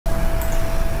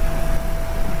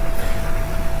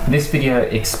This video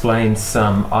explains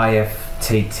some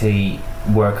IFTTT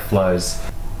workflows.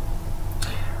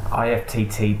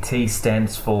 IFTTT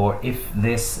stands for if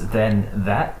this then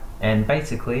that, and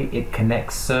basically it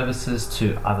connects services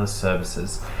to other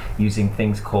services using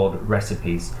things called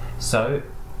recipes. So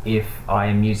if I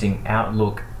am using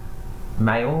Outlook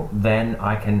Mail, then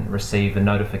I can receive a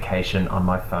notification on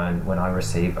my phone when I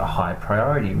receive a high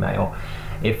priority mail.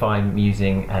 If I'm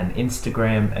using an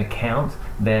Instagram account,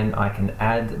 then I can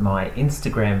add my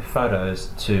Instagram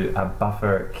photos to a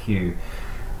buffer queue.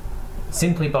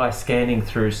 Simply by scanning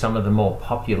through some of the more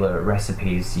popular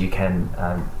recipes, you can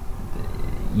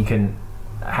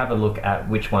have a look at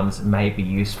which ones may be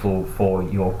useful for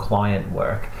your client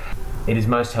work. It is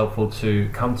most helpful to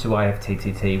come to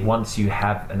IFTTT once you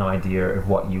have an idea of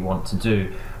what you want to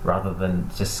do, rather than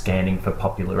just scanning for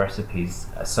popular recipes.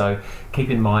 So keep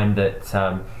in mind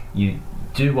that you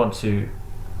do want to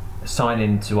sign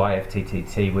into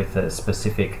IFTTT with a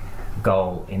specific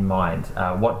goal in mind.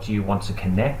 What do you want to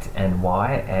connect and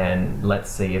why? And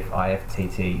let's see if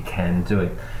IFTTT can do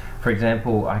it. For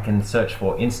example, I can search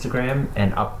for Instagram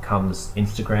and up comes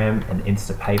Instagram and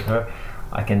Instapaper.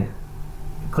 I can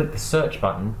click the search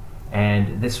button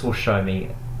and this will show me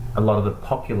a lot of the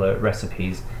popular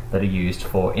recipes that are used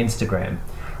for Instagram.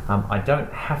 I don't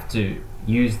have to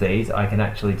use these. I can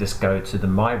actually just go to the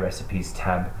My Recipes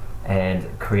tab and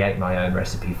create my own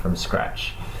recipe from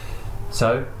scratch.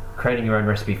 So creating your own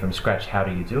recipe from scratch, how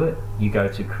do you do it? You go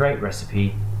to Create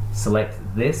Recipe, select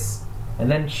this, and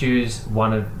then choose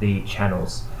one of the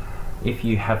channels. If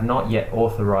you have not yet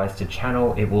authorized a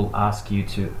channel, it will ask you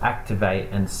to activate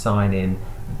and sign in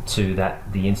to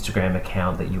the Instagram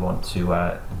account that you want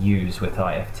to use with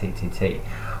IFTTT.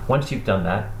 Once you've done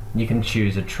that, you can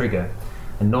choose a trigger.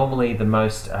 And normally the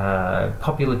most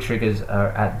popular triggers are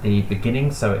at the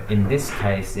beginning. So in this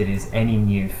case, it is any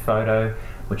new photo,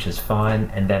 which is fine,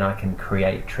 and then I can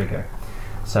create trigger.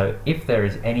 So if there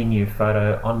is any new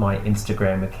photo on my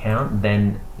Instagram account,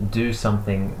 then do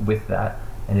something with that.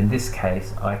 And in this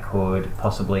case, I could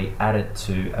possibly add it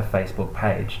to a Facebook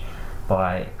page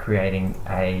by creating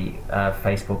a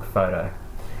Facebook photo.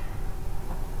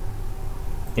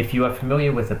 If you are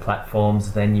familiar with the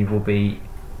platforms, then you will be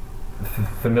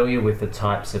familiar with the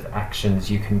types of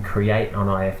actions you can create on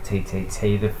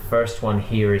IFTTT. The first one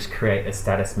here is create a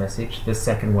status message, the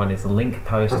second one is a link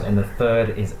post, and the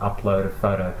third is upload a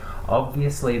photo.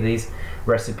 Obviously these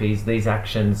recipes, these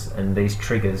actions and these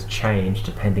triggers change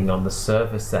depending on the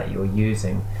service that you're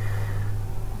using.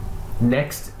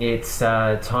 Next, it's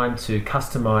time to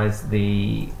customize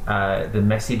the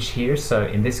message here. So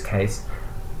in this case,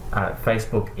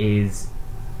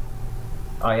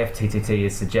 IFTTT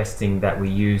is suggesting that we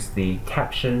use the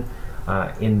caption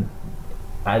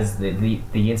as the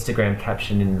Instagram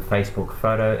caption in the Facebook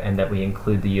photo, and that we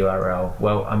include the URL.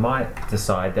 Well, I might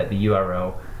decide that the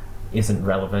URL isn't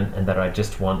relevant and that I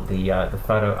just want the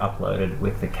photo uploaded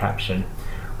with the caption.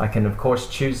 I can of course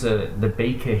choose the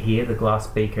beaker here, the glass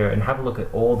beaker, and have a look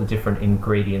at all the different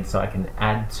ingredients I can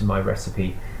add to my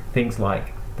recipe. Things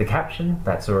like the caption,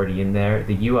 that's already in there,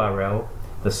 the URL,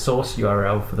 the source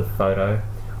URL for the photo,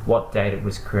 what date it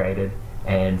was created,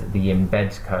 and the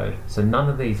embed code. So none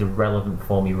of these are relevant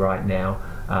for me right now.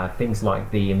 Things like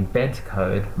the embed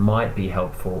code might be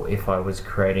helpful if I was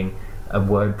creating a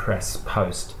WordPress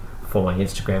post for my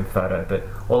Instagram photo, but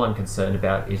all I'm concerned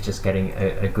about is just getting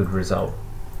a good result.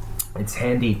 It's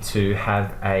handy to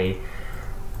have a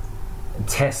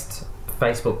test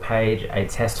Facebook page, a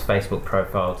test Facebook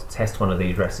profile to test one of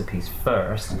these recipes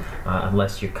first,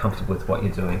 unless you're comfortable with what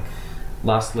you're doing.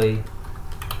 Lastly,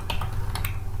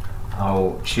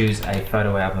 I'll choose a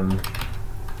photo album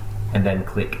and then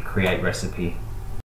click Create Recipe.